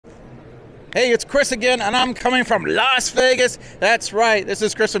Hey, it's Chris again, and I'm coming from Las Vegas. That's right, this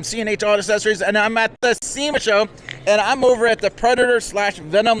is Chris from C&H Auto Accessories, and I'm at the SEMA Show, and I'm over at the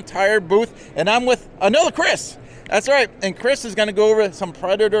Predator/Venom tire booth, and I'm with another Chris. That's right, and Chris is going to go over some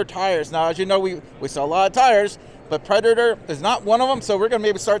Predator tires. Now, as you know, we sell a lot of tires, but Predator is not one of them, so we're going to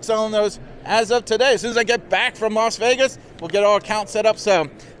maybe start selling those as of today. As soon as I get back from Las Vegas, we'll get our account set up. So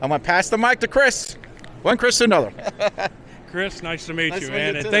I'm going to pass the mic to Chris. One Chris to another. Chris, nice to meet you,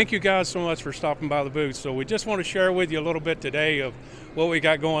 man. And thank you guys so much for stopping by the booth. So we just want to share with you a little bit today of what we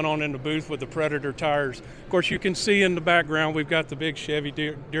got going on in the booth with the Predator tires. Of course, you can see in the background, we've got the big Chevy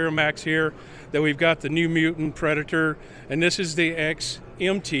Duramax here, that we've got the New Mutant Predator, and this is the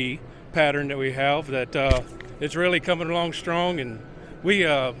XMT pattern that we have that it's really coming along strong. And we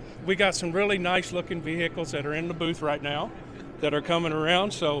got some really nice looking vehicles that are in the booth right now that are coming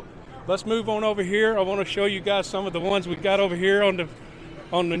around. So let's move on over here. I want to show you guys some of the ones we got over here on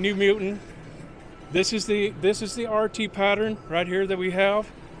the New Mutant. This is the RT pattern right here that we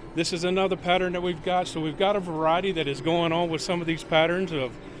have. This is another pattern that we've got. So we've got a variety that is going on with some of these patterns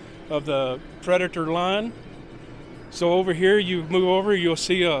of the Predator line. So over here, you move over, you'll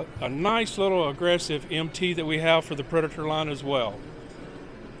see a nice little aggressive MT that we have for the Predator line as well.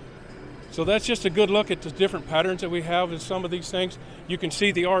 So that's just a good look at the different patterns that we have in some of these things. You can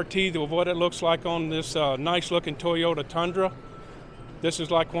see the RT of what it looks like on this nice looking Toyota Tundra. This is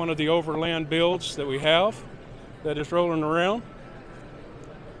like one of the overland builds that we have that is rolling around.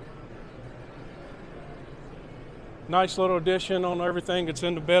 Nice little addition on everything that's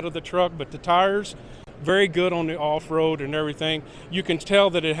in the bed of the truck, but the tires, very good on the off-road and everything. You can tell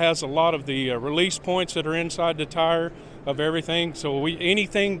that it has a lot of the release points that are inside the tire of everything. So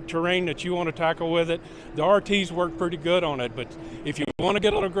anything terrain that you want to tackle with it, the RTs work pretty good on it. But if you want to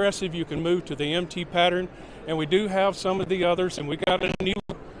get a little aggressive, you can move to the MT pattern. And we do have some of the others, and we got a new,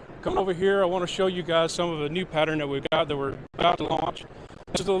 come over here, I want to show you guys some of the new pattern that we've got that we're about to launch.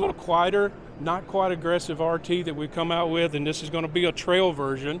 This is a little quieter, not quite aggressive RT that we come out with, and this is going to be a trail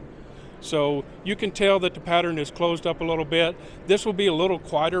version. So you can tell that the pattern is closed up a little bit. This will be a little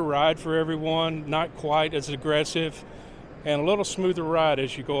quieter ride for everyone, not quite as aggressive, and a little smoother ride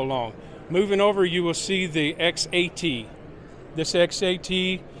as you go along. Moving over, you will see the XAT. This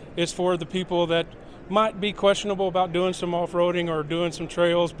XAT is for the people that might be questionable about doing some off-roading or doing some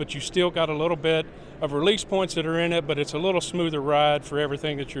trails, but you still got a little bit of release points that are in it, but it's a little smoother ride for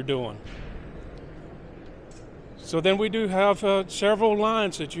everything that you're doing. So then we do have several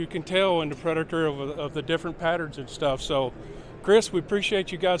lines that you can tell in the Predator of the different patterns and stuff. So Chris, we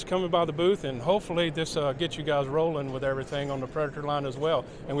appreciate you guys coming by the booth, and hopefully this gets you guys rolling with everything on the Predator line as well.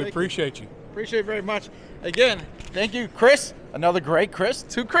 And we appreciate you. Appreciate it very much. Again, thank you, Chris. Another great Chris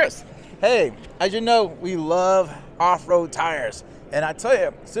to Chris. Hey, as you know, we love off-road tires. And I tell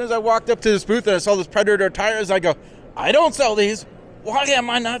you, as soon as I walked up to this booth and I saw this Predator tires, I go, I don't sell these. Why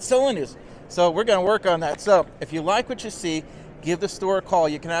am I not selling these? So we're going to work on that. So if you like what you see, give the store a call.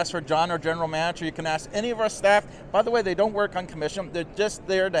 You can ask for John, our general manager. You can ask any of our staff. By the way, they don't work on commission. They're just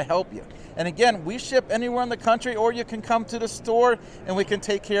there to help you. And again, we ship anywhere in the country, or you can come to the store and we can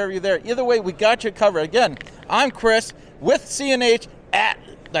take care of you there. Either way, we got you covered. Again, I'm Chris with C&H at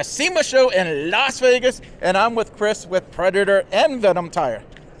the SEMA Show in Las Vegas, and I'm with Chris with Predator and Venom Tire.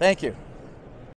 Thank you.